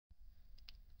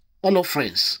Hello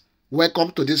friends,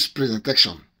 welcome to this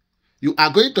presentation. You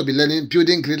are going to be learning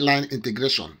building grid line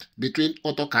integration between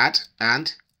AutoCAD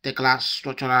and Tekla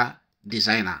Structural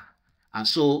Designer. And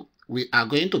so we are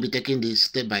going to be taking this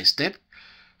step by step.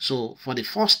 So for the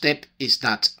first step is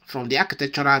that from the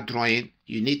architectural drawing,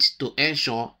 you need to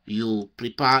ensure you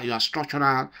prepare your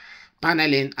structural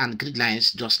paneling and grid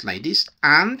lines just like this.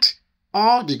 And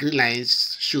all the grid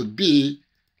lines should be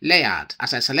layered.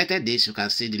 As I selected this, you can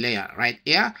see the layer right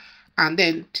here. And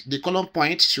then the column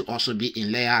point should also be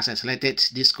in layer. As I selected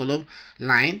this column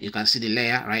line, you can see the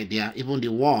layer right there, even the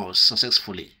walls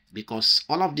successfully, because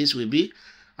all of this will be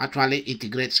actually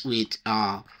integrated with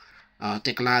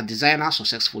Tekla Designer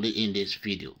successfully in this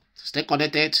video. Stay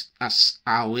connected as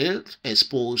I will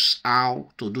expose how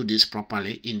to do this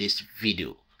properly in this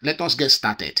video. Let us get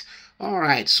started.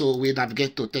 Alright, so we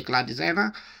navigate to Tekla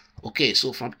Designer. Okay,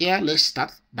 so from here, let's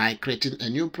start by creating a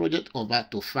new project. Over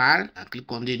to File and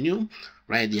click on the New.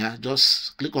 Right there,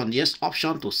 just click on the Yes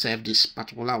option to save this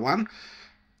particular one.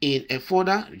 In a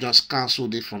folder, just cancel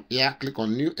this from here. Click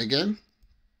on New again.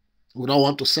 We don't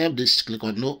want to save this, click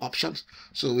on No options,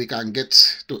 so we can get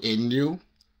to a new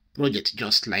project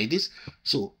just like this.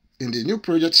 So in the new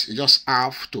project, you just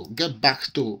have to get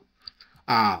back to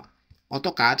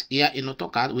AutoCAD. Here in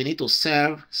AutoCAD, we need to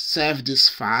save this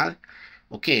file,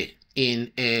 okay,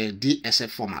 in a DSF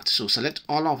format. So select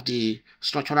all of the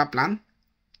structural plan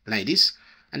like this,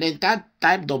 and then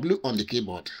type W on the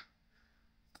keyboard,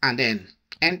 and then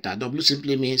enter. W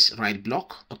simply means right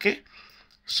block, okay.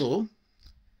 So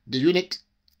the unit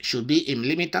should be in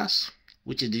millimeters,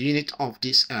 which is the unit of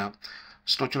this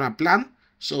structural plan.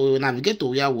 So we will navigate to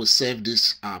where we save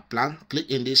this plan. Click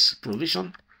in this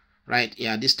provision right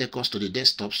here. This takes us to the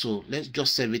desktop. So let's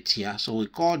just save it here. So we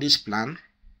call this plan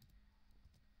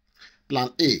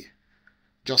A,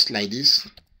 just like this.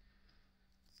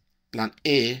 Plan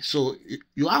A. So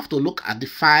you have to look at the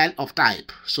file of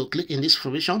type. So click in this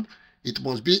provision. It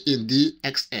must be in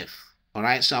DXF. All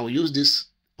right. So I will use this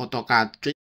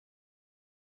AutoCAD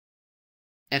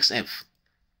XF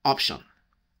option,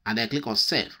 and then click on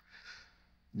save.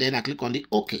 Then I click on the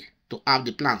OK to have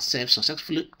the plan saved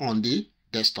successfully on the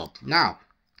desktop. Now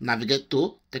navigate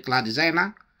to Tekla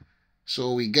Designer.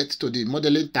 So we get to the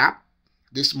modeling tab,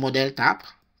 this model tab.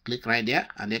 Click right there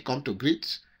and then come to grid,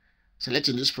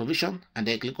 selecting this provision, and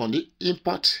then click on the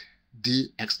import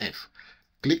DXF.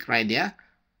 Click right there,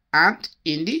 and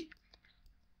in the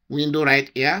window right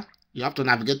here, you have to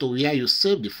navigate to where you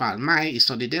save the file. Mine is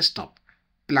on the desktop.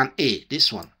 Plan A,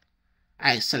 this one.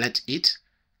 I select it,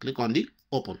 click on the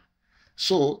open.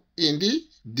 So in the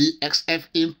DXF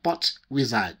import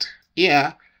wizard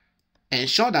here,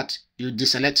 ensure that you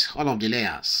deselect all of the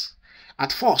layers.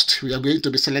 At first, we are going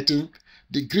to be selecting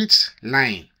the grid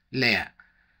line layer,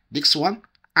 this one,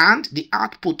 and the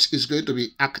output is going to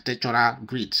be architectural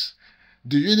grids.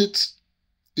 The unit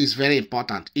is very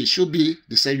important. It should be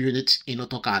the same unit in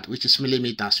AutoCAD, which is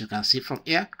millimeters. You can see from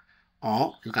here,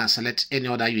 or you can select any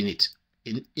other unit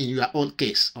in your own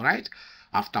case. All right,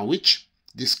 after which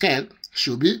the scale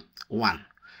should be 1,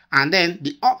 and then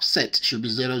the offset should be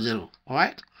 0, 0. All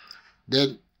right,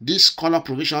 then this color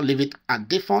provision, leave it at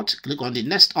default. Click on the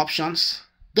next options.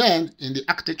 Then in the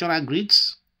architectural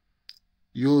grids,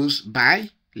 use by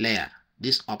layer,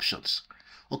 these options.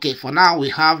 Okay, for now we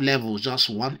have level just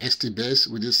one ST base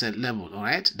with this set level. All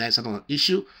right, that's another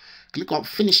issue. Click on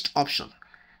finished option,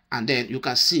 and then you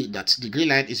can see that the grid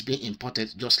line is being imported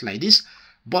just like this,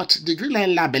 but the grid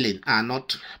line labeling are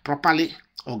not properly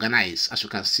organized. As you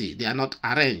can see, they are not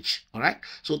arranged. All right,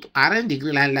 so to arrange the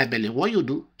grid line labeling, what you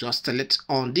do, just select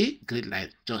on the grid line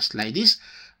just like this,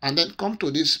 and then come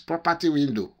to this property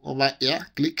window over here,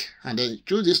 click, and then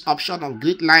choose this option of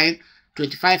grid line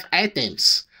 25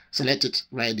 items. Select it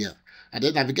right there, and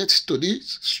then navigate to the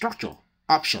structure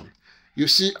option. You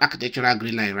see architectural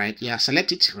grid line right here.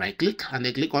 Select it, right click, and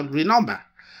then click on renumber.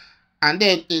 And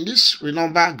then in this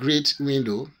renumber grid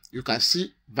window, you can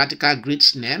see vertical grid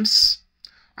names,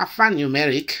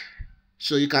 alphanumeric,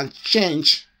 so you can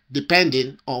change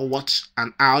depending on what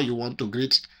and how you want to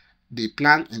grid the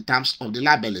plan in terms of the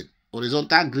labeling.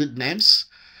 Horizontal grid names,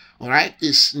 all right,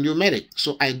 is numeric,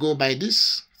 so I go by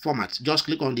this format. Just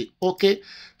click on the OK.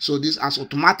 So this has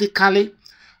automatically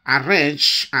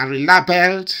arranged and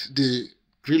relabeled the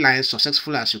grid lines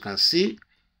successfully. As you can see,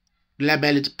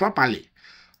 label it properly.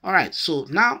 All right, so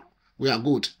now we are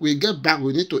good. We get back,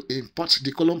 we need to import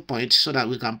the column point so that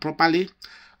we can properly,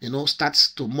 start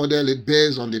to model it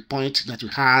based on the point that we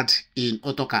had in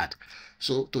AutoCAD.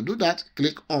 So to do that,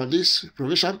 click on this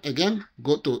provision again,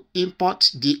 go to import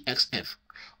DXF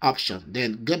option,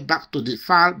 then get back to the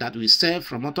file that we saved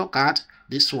from AutoCAD,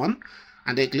 this one,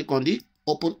 and then click on the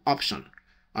open option.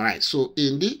 All right, so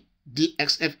in the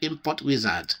DXF import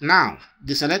wizard, now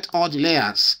deselect all the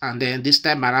layers, and then this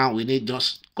time around we need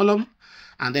just column,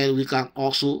 and then we can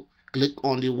also click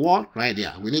on the wall right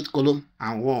there. We need column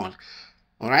and wall.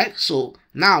 All right, so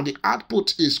now the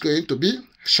output is going to be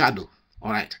shadow.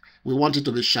 All right, we want it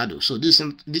to be shadow, so this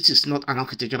is not an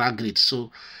architectural grid,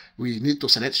 so we need to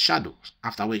select shadow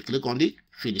after we click on the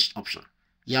finished option.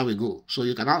 Here we go. So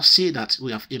you can now see that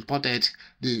we have imported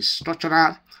the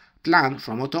structural plan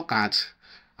from AutoCAD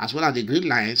as well as the grid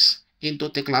lines into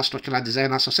Tekla Structural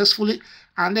Designer successfully,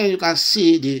 and then you can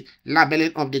see the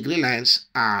labeling of the grid lines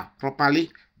are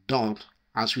properly done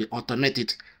as we automate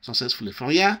it successfully.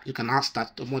 From here, you can now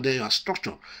start to model your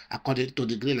structure according to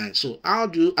the grid line. So how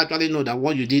do you actually know that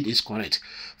what you did is correct?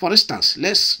 For instance,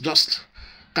 let's just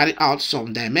carry out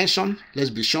some dimension. Let's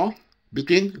be sure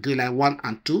between grid line 1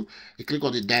 and 2. You click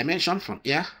on the dimension from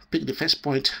here, pick the first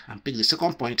point and pick the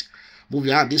second point, move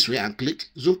your hand this way and click,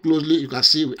 zoom closely. You can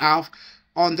see we have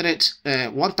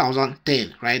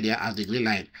 1010 right there as the grid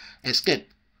line, escape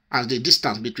as the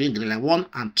distance between grid line 1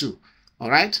 and 2. All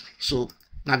right, so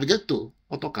navigate to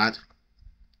AutoCAD.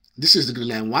 This is the grid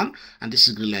line 1 and this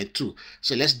is grid line 2.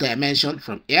 So let's dimension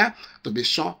from here to be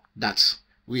sure that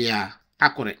we are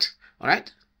accurate. All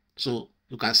right, so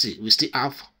you can see we still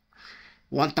have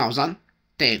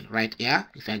 1010 right here.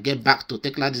 If I get back to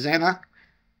Tekla Designer,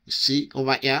 you see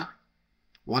over here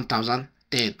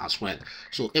 1010 as well.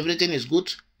 So everything is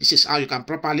good. This is how you can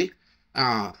properly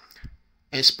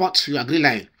export your grid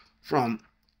line from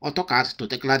AutoCAD to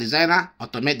Tekla Designer,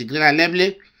 automate the grid line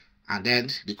labeling, and then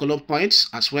the column points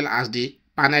as well as the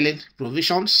paneling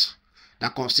provisions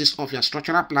that consist of your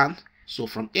structural plan. So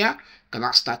from here, you can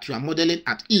now start your modeling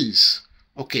at ease.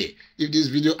 Okay, if this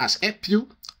video has helped you,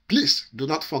 please do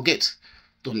not forget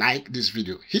to like this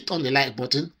video. Hit on the like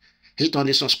button, hit on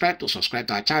the subscribe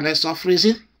to our channel. Soft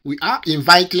Reason, we are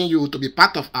inviting you to be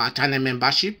part of our channel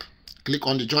membership. Click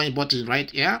on the join button right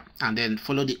here and then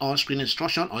follow the on-screen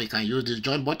instruction, or you can use this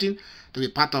join button to be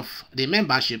part of the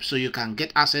membership so you can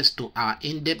get access to our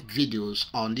in-depth videos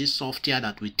on this software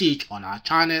that we teach on our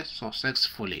channel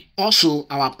successfully. Also,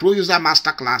 our pro user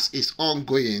masterclass is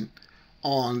ongoing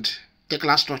on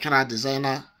Tekla Structural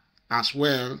Designer as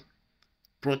well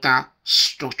Protek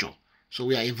structure. So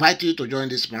we are inviting you to join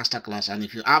this masterclass, and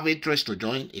if you have interest to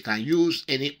join, you can use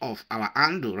any of our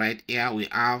handle right here. We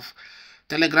have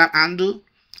Telegram handle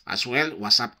as well,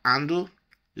 WhatsApp handle.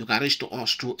 You can reach to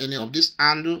us through any of this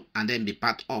handle and then be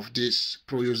part of this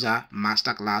pro user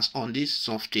masterclass on these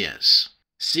softwares.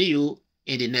 See you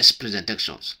in the next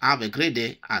presentations. Have a great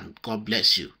day and God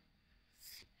bless you.